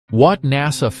What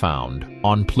NASA found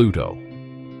on Pluto.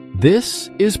 This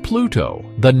is Pluto,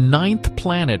 the 9th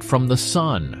planet from the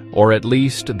Sun, or at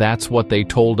least that's what they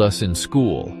told us in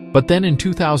school. But then in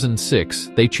 2006,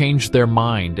 they changed their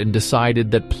mind and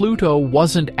decided that Pluto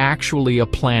wasn't actually a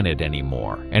planet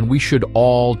anymore, and we should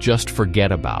all just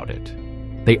forget about it.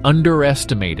 They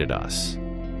underestimated us.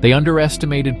 They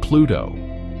underestimated Pluto.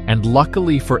 And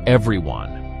luckily for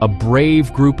everyone, a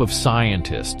brave group of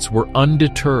scientists were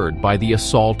undeterred by the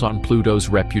assault on Pluto's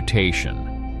reputation.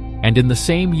 And in the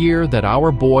same year that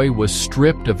our boy was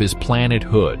stripped of his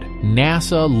planethood,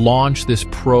 NASA launched this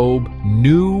probe,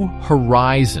 New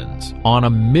Horizons, on a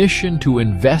mission to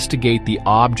investigate the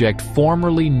object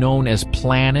formerly known as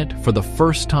Planet for the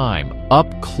first time,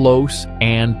 up close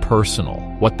and personal.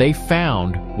 What they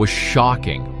found was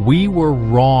shocking. We were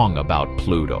wrong about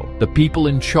Pluto. The people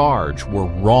in charge were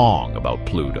wrong about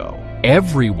Pluto.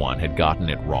 Everyone had gotten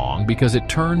it wrong because it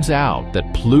turns out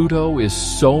that Pluto is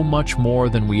so much more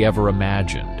than we ever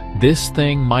imagined. This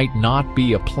thing might not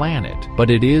be a planet, but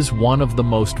it is one of the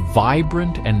most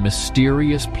vibrant and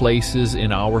mysterious places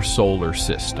in our solar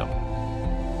system.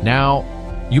 Now,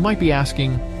 you might be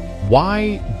asking,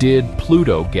 why did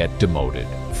Pluto get demoted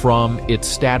from its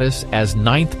status as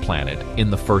 9th planet in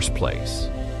the first place?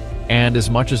 And as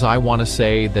much as I want to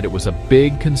say that it was a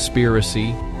big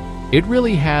conspiracy, it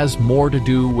really has more to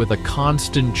do with a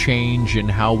constant change in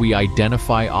how we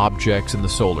identify objects in the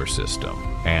solar system.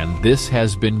 And this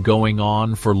has been going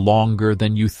on for longer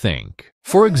than you think.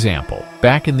 For example,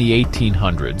 back in the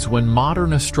 1800s, when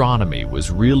modern astronomy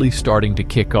was really starting to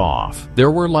kick off,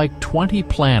 there were like 20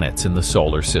 planets in the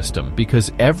solar system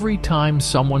because every time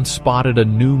someone spotted a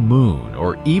new moon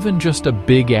or even just a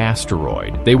big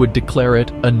asteroid, they would declare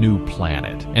it a new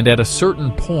planet. And at a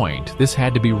certain point, this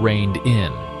had to be reined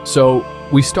in. So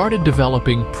we started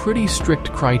developing pretty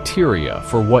strict criteria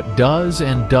for what does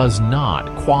and does not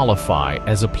qualify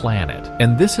as a planet.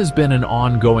 And this has been an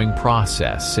ongoing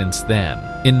process since then.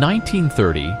 In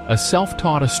 1930, a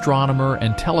self-taught astronomer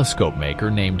and telescope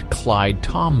maker named Clyde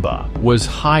Tombaugh was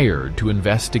hired to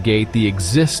investigate the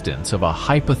existence of a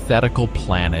hypothetical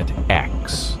planet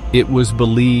X. It was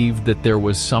believed that there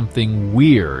was something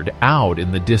weird out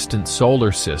in the distant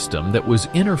solar system that was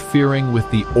interfering with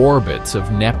the orbits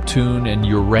of Neptune and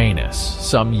Uranus,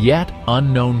 some yet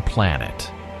unknown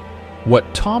planet.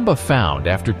 What Tombaugh found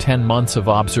after 10 months of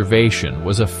observation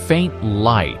was a faint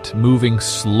light moving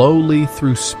slowly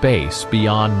through space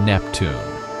beyond Neptune.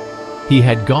 He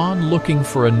had gone looking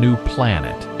for a new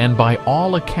planet, and by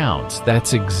all accounts,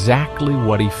 that's exactly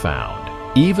what he found.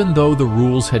 Even though the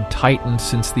rules had tightened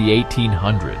since the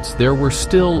 1800s, there were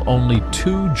still only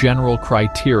 2 general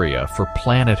criteria for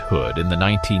planethood in the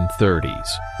 1930s.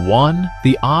 1,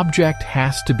 the object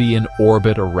has to be in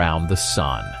orbit around the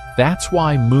Sun. That's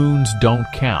why moons don't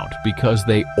count, because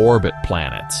they orbit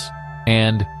planets.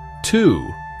 And 2,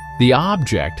 the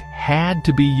object had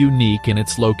to be unique in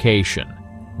its location.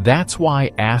 That's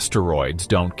why asteroids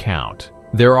don't count.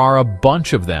 There are a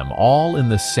bunch of them, all in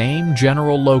the same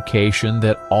general location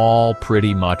that all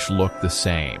pretty much look the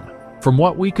same. From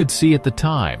what we could see at the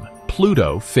time,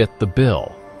 Pluto fit the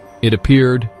bill. It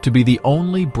appeared to be the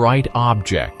only bright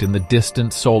object in the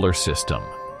distant solar system.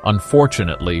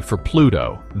 Unfortunately for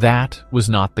Pluto, that was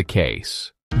not the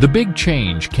case. The big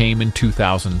change came in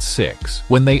 2006,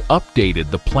 when they updated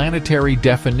the planetary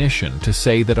definition to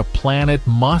say that a planet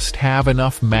must have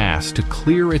enough mass to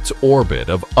clear its orbit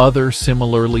of other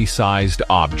similarly sized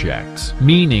objects,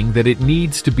 meaning that it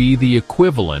needs to be the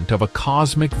equivalent of a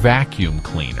cosmic vacuum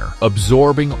cleaner,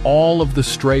 absorbing all of the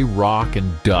stray rock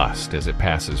and dust as it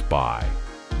passes by.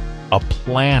 A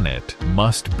planet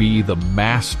must be the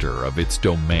master of its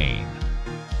domain.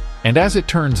 And as it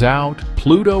turns out,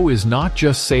 Pluto is not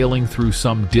just sailing through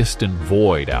some distant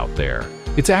void out there.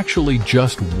 It's actually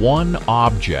just one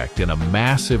object in a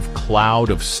massive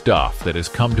cloud of stuff that has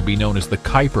come to be known as the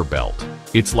Kuiper belt.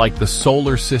 It's like the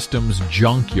solar system's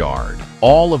junkyard.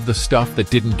 All of the stuff that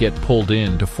didn't get pulled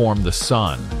in to form the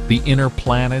Sun, the inner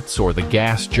planets or the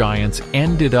gas giants,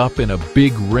 ended up in a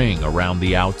big ring around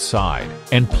the outside.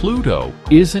 And Pluto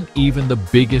isn't even the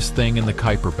biggest thing in the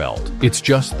Kuiper belt. It's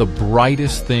just the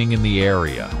brightest thing in the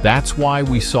area. That's why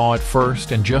we saw it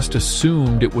first and just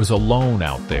assumed it was alone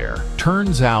out there.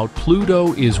 Turns out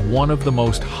Pluto is one of the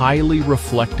most highly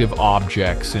reflective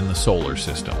objects in the solar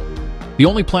system. The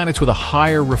only planets with a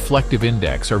higher reflective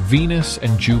index are Venus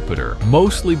and Jupiter,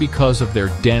 mostly because of their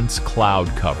dense cloud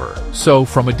cover. So,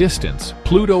 from a distance,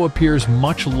 Pluto appears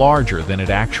much larger than it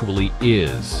actually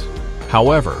is.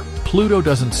 However, Pluto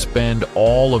doesn't spend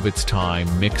all of its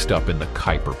time mixed up in the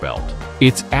Kuiper belt.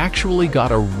 It's actually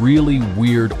got a really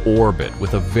weird orbit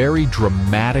with a very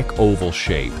dramatic oval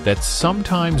shape that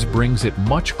sometimes brings it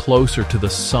much closer to the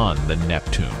Sun than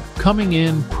Neptune, coming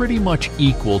in pretty much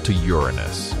equal to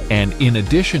Uranus. And in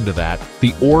addition to that,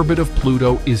 the orbit of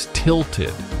Pluto is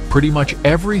tilted. Pretty much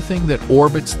everything that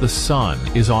orbits the Sun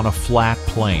is on a flat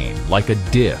plane, like a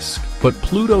disk. But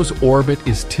Pluto's orbit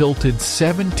is tilted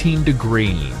 17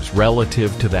 degrees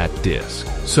relative to that disk,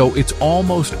 so it's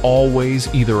almost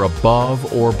always either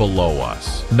above or below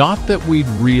us. Not that we'd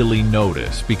really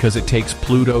notice, because it takes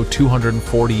Pluto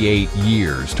 248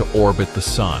 years to orbit the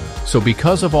Sun. So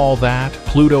because of all that,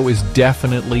 Pluto is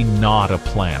definitely not a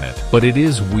planet, but it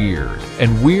is weird.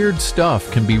 And weird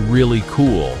stuff can be really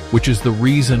cool, which is the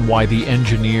reason why the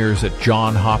engineers at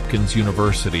Johns Hopkins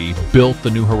University built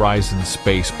the New Horizons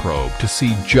space probe to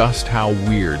see just how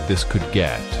weird this could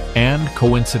get. And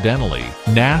coincidentally,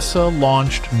 NASA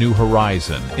launched New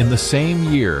Horizons in the same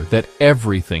year that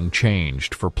everything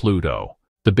changed for Pluto.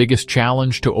 The biggest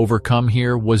challenge to overcome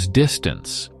here was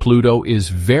distance. Pluto is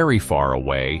very far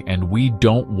away, and we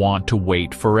don't want to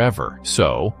wait forever.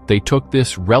 So, they took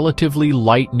this relatively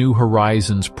light New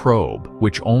Horizons probe,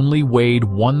 which only weighed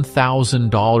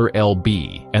 1,000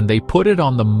 lb, and they put it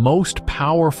on the most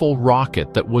powerful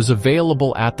rocket that was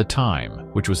available at the time,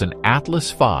 which was an Atlas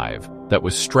V, that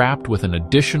was strapped with an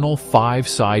additional 5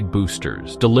 side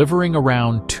boosters, delivering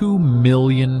around 2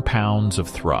 million pounds of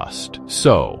thrust.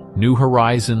 So, New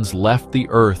Horizons left the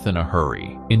Earth in a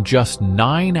hurry. In just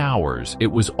 9 hours, it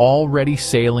was already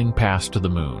sailing past to the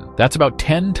Moon. That's about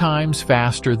 10 times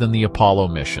faster than the Apollo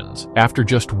missions. After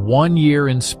just 1 year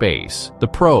in space, the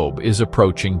probe is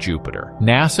approaching Jupiter.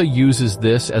 NASA uses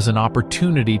this as an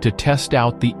opportunity to test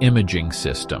out the imaging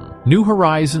system. New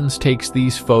Horizons takes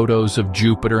these photos of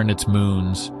Jupiter and its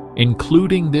moons,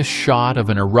 including this shot of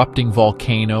an erupting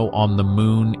volcano on the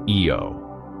moon Io.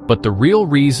 But the real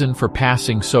reason for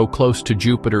passing so close to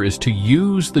Jupiter is to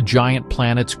use the giant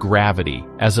planet's gravity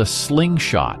as a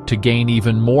slingshot to gain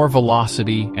even more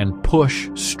velocity and push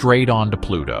straight onto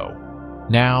Pluto.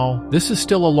 Now, this is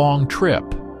still a long trip.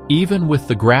 Even with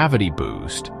the gravity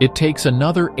boost, it takes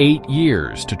another 8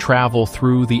 years to travel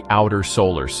through the outer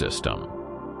solar system.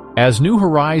 As New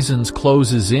Horizons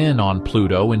closes in on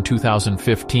Pluto in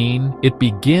 2015, it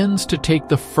begins to take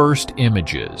the first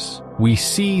images. We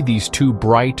see these 2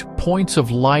 bright points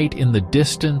of light in the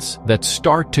distance that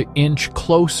start to inch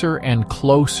closer and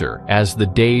closer as the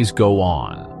days go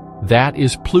on. That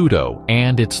is Pluto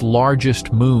and its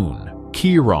largest moon,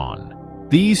 Kiron.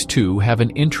 These two have an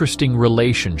interesting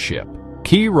relationship.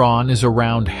 Kiron is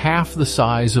around half the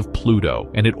size of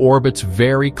Pluto, and it orbits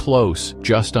very close,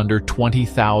 just under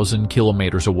 20,000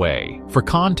 kilometers away. For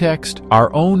context,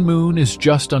 our own moon is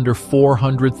just under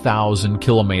 400,000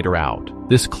 kilometers out.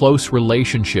 This close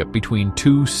relationship between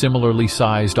 2 similarly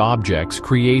sized objects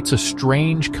creates a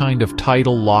strange kind of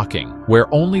tidal locking,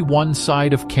 where only one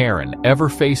side of Kiron ever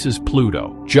faces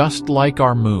Pluto, just like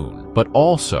our moon. But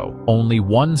also, only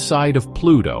one side of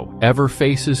Pluto ever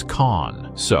faces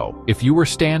Con. So, if you were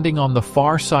standing on the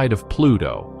far side of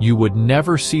Pluto, you would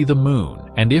never see the moon,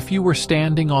 and if you were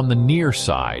standing on the near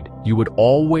side, you would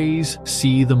always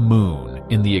see the moon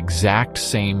in the exact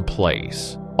same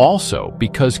place. Also,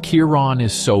 because Kiron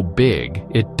is so big,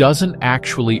 it doesn't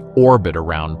actually orbit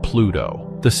around Pluto.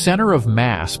 The center of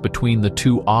mass between the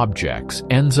 2 objects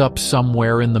ends up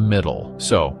somewhere in the middle,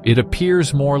 so it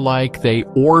appears more like they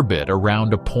orbit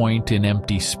around a point in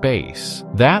empty space.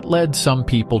 That led some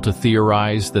people to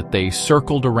theorize that they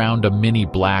circled around a mini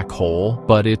black hole,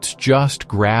 but it's just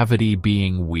gravity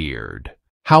being weird.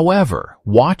 However,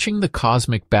 watching the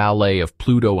cosmic ballet of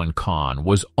Pluto and Con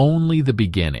was only the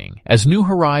beginning. As New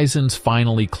Horizons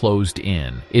finally closed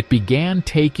in, it began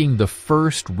taking the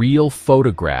first real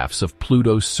photographs of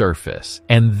Pluto's surface,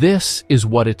 and this is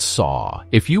what it saw.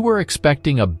 If you were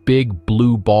expecting a big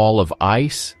blue ball of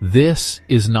ice, this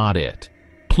is not it.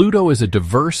 Pluto is a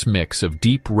diverse mix of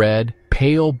deep red,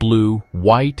 pale blue,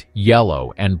 white,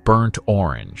 yellow, and burnt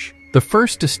orange. The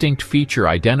first distinct feature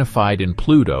identified in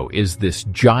Pluto is this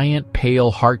giant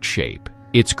pale heart shape.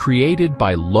 It's created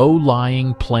by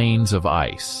low-lying plains of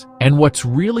ice. And what's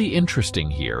really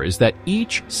interesting here is that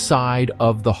each side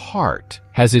of the heart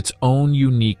has its own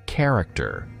unique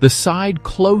character. The side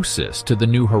closest to the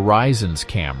New Horizons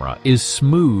camera is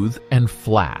smooth and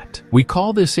flat. We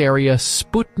call this area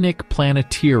Sputnik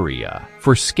Planetaria.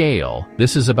 For scale,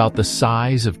 this is about the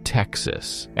size of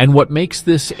Texas. And what makes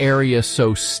this area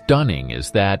so stunning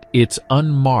is that it's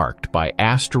unmarked by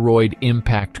asteroid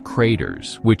impact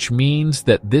craters, which means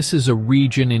that this is a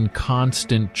region in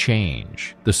constant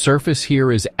change. The surface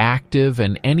here is active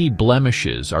and any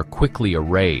blemishes are quickly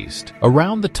erased.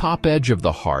 Around the top edge of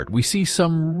the heart, we see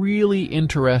some really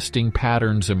interesting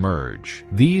patterns emerge.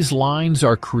 These lines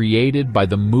are created by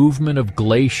the movement of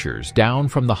glaciers down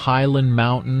from the Highland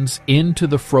Mountains into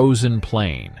the frozen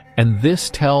plain. And this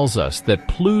tells us that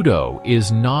Pluto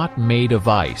is not made of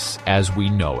ice as we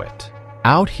know it.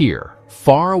 Out here,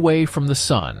 far away from the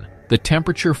sun, the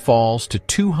temperature falls to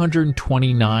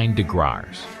 229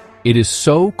 degrees. It is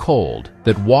so cold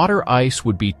that water ice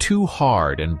would be too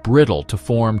hard and brittle to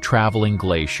form traveling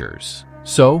glaciers.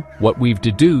 So, what we've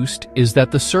deduced is that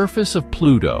the surface of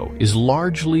Pluto is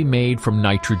largely made from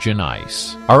nitrogen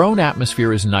ice. Our own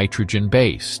atmosphere is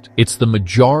nitrogen-based. It's the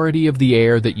majority of the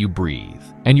air that you breathe.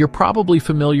 And you're probably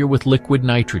familiar with liquid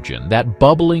nitrogen, that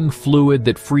bubbling fluid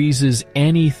that freezes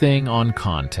anything on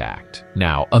contact.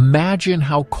 Now, imagine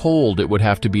how cold it would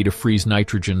have to be to freeze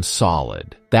nitrogen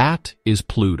solid. That is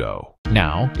Pluto.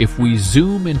 Now, if we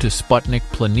zoom into Sputnik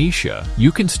Planitia,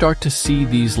 you can start to see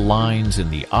these lines in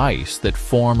the ice that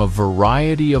form a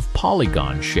variety of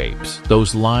polygon shapes.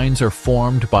 Those lines are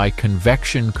formed by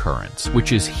convection currents,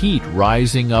 which is heat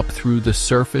rising up through the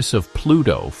surface of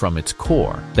Pluto from its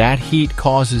core. That heat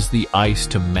causes the ice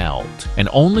to melt, and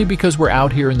only because we're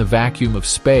out here in the vacuum of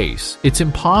space, it's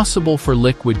impossible for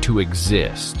liquid to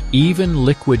exist, even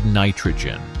liquid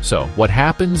nitrogen. So, what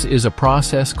happens is a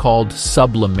process called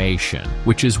sublimation,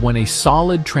 which is when a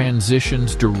solid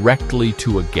transitions directly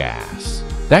to a gas.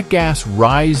 That gas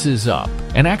rises up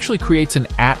and actually creates an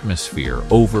atmosphere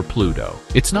over Pluto.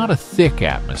 It's not a thick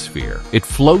atmosphere. It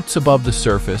floats above the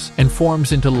surface and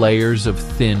forms into layers of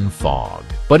thin fog.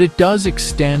 But it does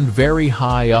extend very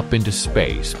high up into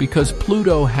space because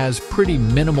Pluto has pretty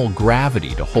minimal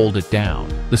gravity to hold it down.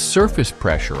 The surface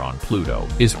pressure on Pluto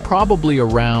is probably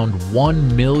around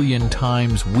 1 million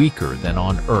times weaker than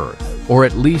on Earth, or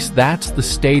at least that's the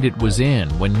state it was in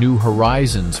when New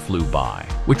Horizons flew by,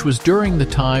 which was during the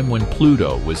time when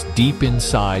Pluto was deep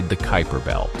inside the Kuiper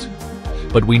belt.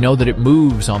 But we know that it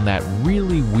moves on that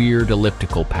really weird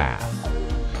elliptical path.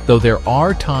 Though there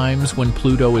are times when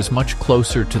Pluto is much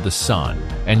closer to the Sun,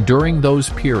 and during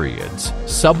those periods,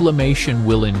 sublimation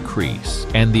will increase,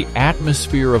 and the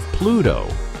atmosphere of Pluto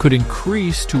could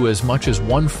increase to as much as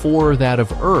 1/4 that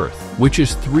of Earth, which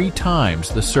is 3 times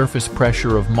the surface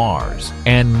pressure of Mars,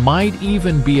 and might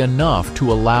even be enough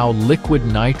to allow liquid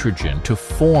nitrogen to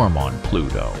form on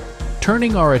Pluto.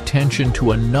 Turning our attention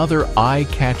to another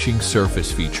eye-catching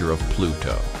surface feature of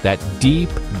Pluto, that deep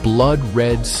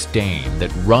blood-red stain that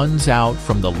runs out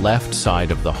from the left side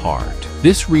of the heart.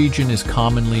 This region is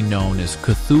commonly known as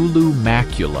Cthulhu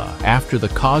Macula, after the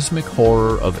cosmic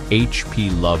horror of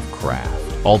H.P.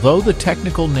 Lovecraft, although the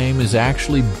technical name is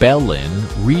actually Bellin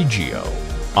Regio.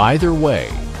 Either way,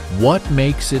 what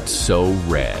makes it so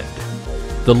red?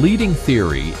 The leading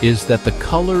theory is that the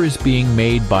color is being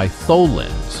made by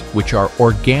tholins, which are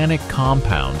organic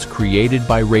compounds created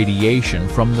by radiation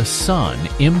from the sun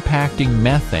impacting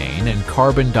methane and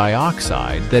carbon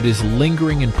dioxide that is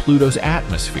lingering in Pluto's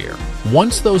atmosphere.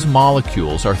 Once those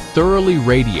molecules are thoroughly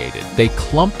radiated, they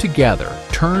clump together,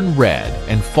 turn red,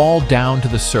 and fall down to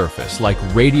the surface like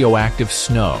radioactive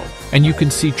snow. And you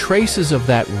can see traces of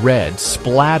that red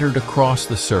splattered across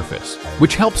the surface,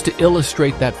 which helps to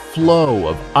illustrate that flow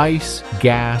of ice,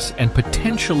 gas, and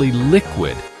potentially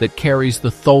liquid that carries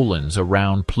the tholins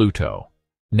around Pluto.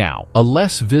 Now, a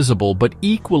less visible but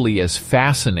equally as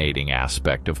fascinating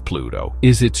aspect of Pluto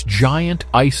is its giant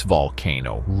ice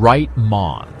volcano, right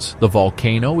Mons. The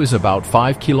volcano is about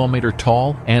 5 kilometers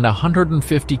tall and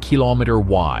 150 kilometers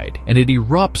wide, and it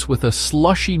erupts with a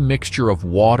slushy mixture of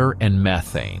water and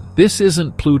methane. This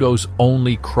isn't Pluto's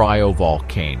only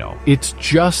cryovolcano. It's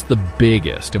just the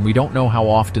biggest, and we don't know how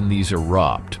often these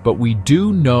erupt, but we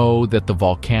do know that the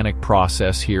volcanic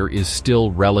process here is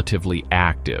still relatively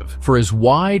active. For as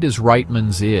wide as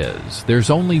Reitman's is,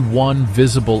 there's only one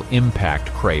visible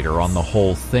impact crater on the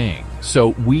whole thing, so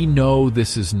we know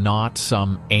this is not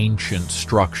some ancient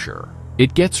structure.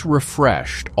 It gets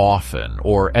refreshed often,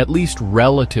 or at least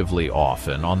relatively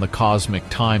often, on the cosmic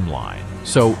timeline,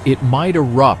 so it might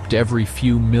erupt every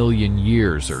few million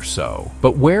years or so.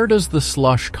 But where does the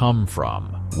slush come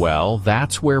from? Well,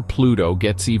 that's where Pluto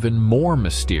gets even more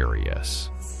mysterious.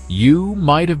 You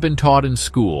might have been taught in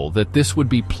school that this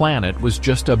would-be planet was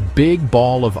just a big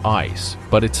ball of ice,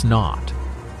 but it's not.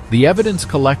 The evidence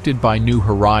collected by New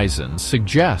Horizons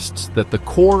suggests that the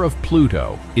core of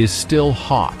Pluto is still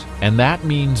hot, and that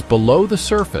means below the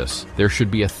surface there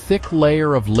should be a thick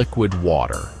layer of liquid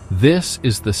water. This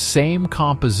is the same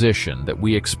composition that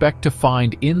we expect to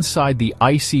find inside the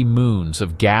icy moons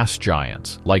of gas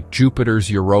giants like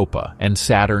Jupiter's Europa and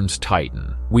Saturn's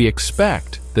Titan. We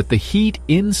expect that the heat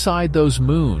inside those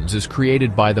moons is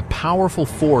created by the powerful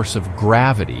force of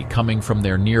gravity coming from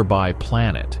their nearby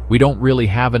planet. We don't really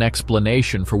have an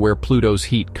explanation for where Pluto's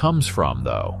heat comes from,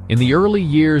 though. In the early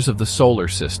years of the solar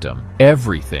system,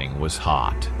 everything was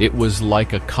hot. It was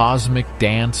like a cosmic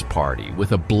dance party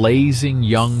with a blazing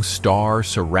young star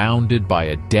surrounded by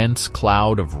a dense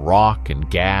cloud of rock and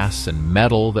gas and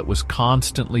metal that was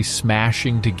constantly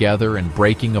smashing together and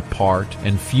breaking apart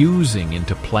and fusing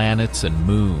into planets and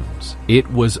moons.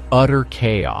 It was utter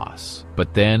chaos,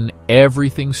 but then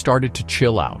everything started to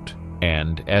chill out.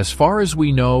 And as far as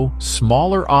we know,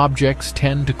 smaller objects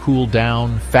tend to cool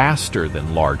down faster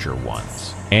than larger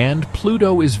ones. And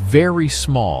Pluto is very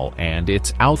small and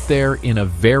it's out there in a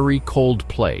very cold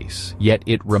place, yet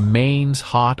it remains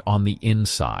hot on the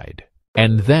inside.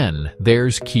 And then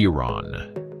there's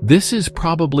Kiron. This is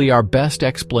probably our best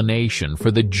explanation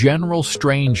for the general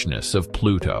strangeness of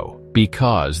Pluto.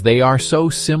 Because they are so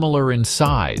similar in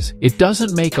size, it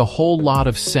doesn't make a whole lot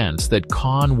of sense that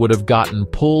Khan would have gotten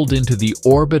pulled into the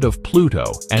orbit of Pluto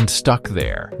and stuck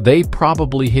there. They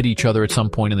probably hit each other at some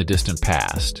point in the distant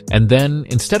past. And then,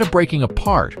 instead of breaking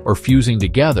apart or fusing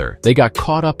together, they got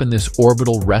caught up in this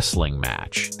orbital wrestling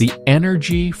match. The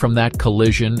energy from that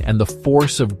collision and the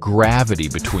force of gravity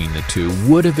between the two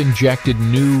would have injected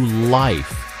new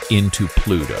life into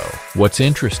Pluto. What's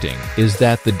interesting is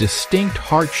that the distinct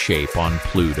heart shape on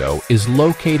Pluto is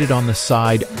located on the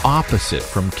side opposite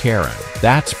from Kiron.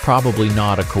 That's probably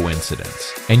not a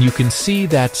coincidence. And you can see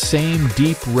that same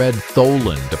deep red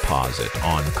Tholin deposit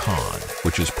on Khan,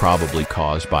 which is probably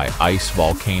caused by ice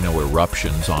volcano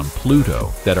eruptions on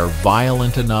Pluto that are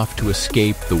violent enough to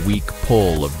escape the weak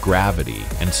pull of gravity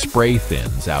and spray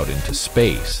thins out into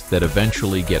space that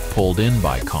eventually get pulled in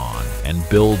by Khan and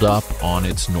build up on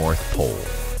its North Pole.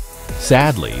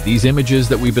 Sadly, these images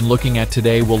that we've been looking at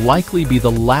today will likely be the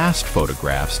last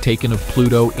photographs taken of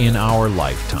Pluto in our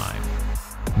lifetime.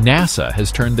 NASA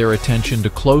has turned their attention to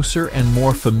closer and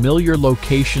more familiar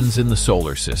locations in the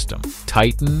solar system: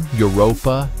 Titan,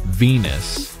 Europa,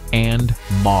 Venus, and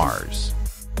Mars.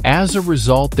 As a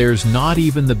result, there's not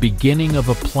even the beginning of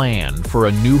a plan for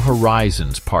a New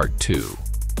Horizons Part 2.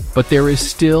 But there is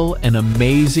still an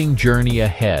amazing journey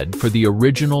ahead for the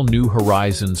original New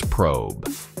Horizons probe.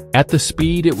 At the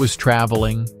speed it was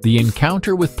traveling, the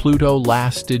encounter with Pluto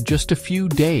lasted just a few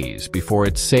days before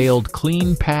it sailed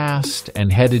clean past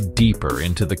and headed deeper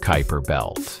into the Kuiper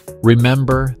belt.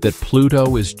 Remember that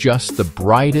Pluto is just the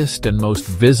brightest and most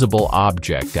visible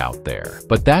object out there,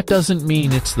 but that doesn't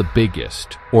mean it's the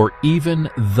biggest or even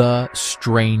the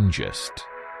strangest.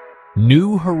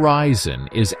 New Horizon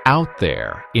is out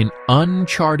there in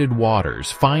uncharted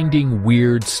waters finding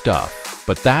weird stuff,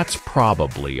 but that's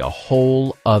probably a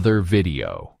whole other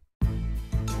video.